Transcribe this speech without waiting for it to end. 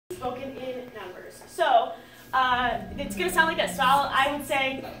spoken in numbers. So it's going to sound like this. So I would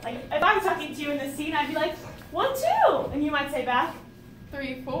say, like, if I'm talking to you in this scene, I'd be like, 1, 2. And you might say back,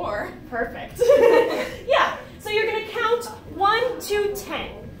 3, 4. Perfect. Yeah. So you're going to count 1 to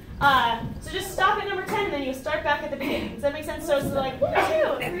 10. So just stop at number 10 and then you start back at the beginning. Does that make sense? So it's like 1,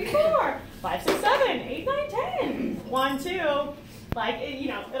 2, 3, 4, 5, 6, 7, 8, 9, 10. 1, 2. Like,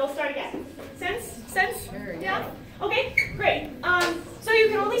 it'll start again. Sense? Sure, Yeah? Okay, great. So you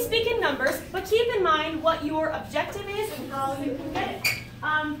can only speak in numbers, but keep in mind what your objective is and how you can get it.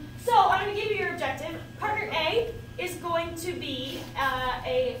 So I'm going to give you your objective. Partner A is going to be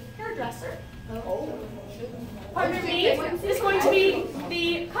a hairdresser. Oh. Partner B is going to be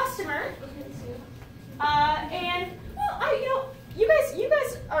the customer. And well, you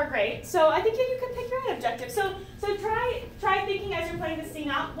guys are great. So I think you can pick your own objective. So try thinking as you're playing this scene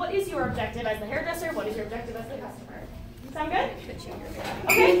out. What is your objective as the hairdresser? What is your objective as the customer? Sound good?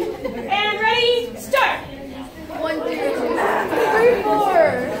 Okay.